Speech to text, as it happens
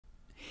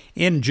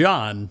In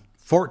John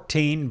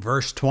 14,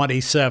 verse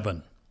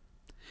 27,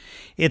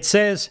 it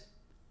says,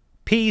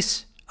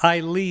 "Peace I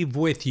leave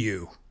with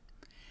you.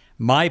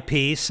 My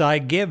peace I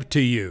give to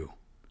you.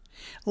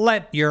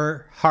 Let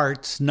your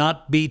hearts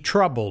not be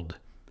troubled,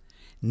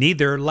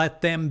 neither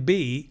let them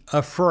be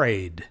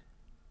afraid."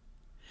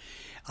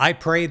 I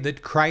pray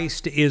that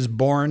Christ is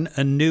born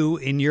anew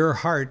in your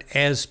heart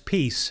as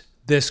peace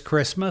this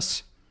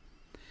Christmas.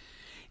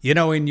 You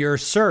know, in your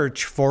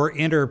search for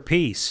inner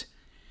peace,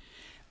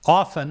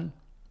 often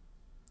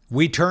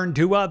we turn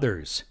to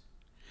others.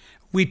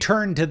 We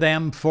turn to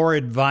them for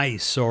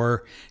advice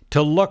or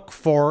to look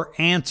for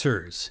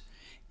answers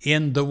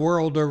in the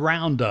world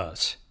around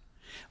us.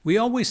 We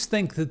always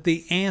think that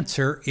the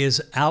answer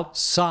is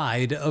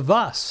outside of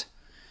us,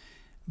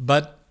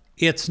 but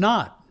it's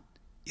not.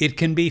 It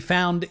can be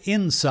found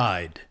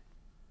inside.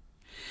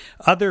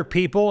 Other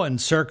people and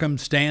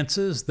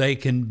circumstances, they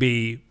can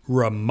be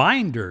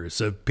reminders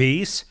of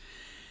peace,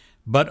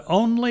 but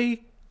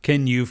only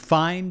can you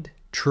find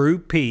true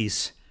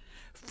peace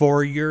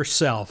for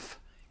yourself,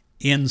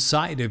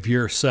 inside of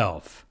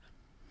yourself.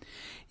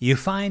 You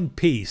find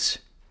peace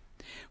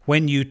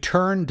when you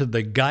turn to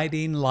the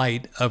guiding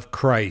light of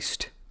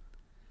Christ.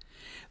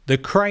 The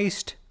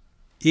Christ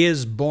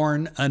is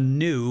born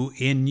anew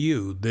in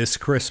you this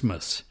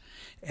Christmas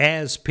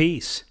as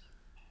peace.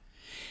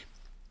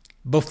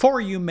 Before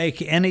you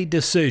make any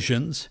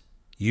decisions,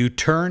 you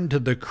turn to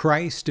the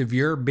Christ of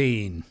your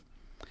being,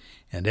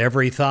 and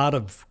every thought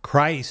of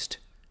Christ,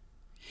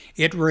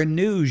 it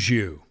renews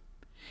you.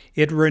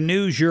 It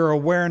renews your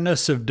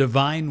awareness of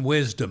divine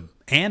wisdom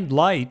and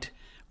light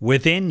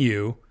within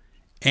you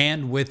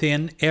and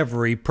within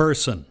every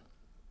person.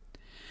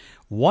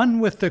 One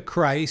with the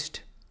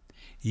Christ,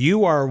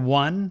 you are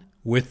one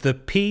with the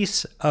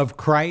peace of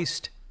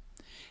Christ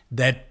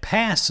that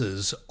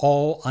passes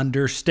all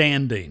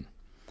understanding.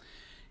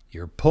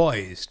 You're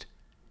poised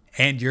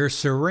and you're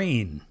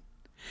serene,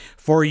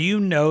 for you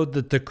know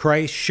that the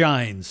Christ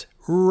shines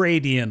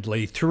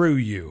radiantly through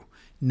you,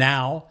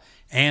 now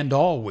and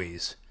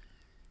always.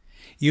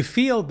 You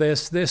feel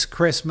this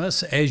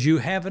Christmas as you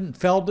haven't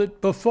felt it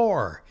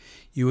before.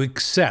 You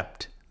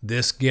accept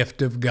this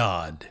gift of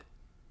God.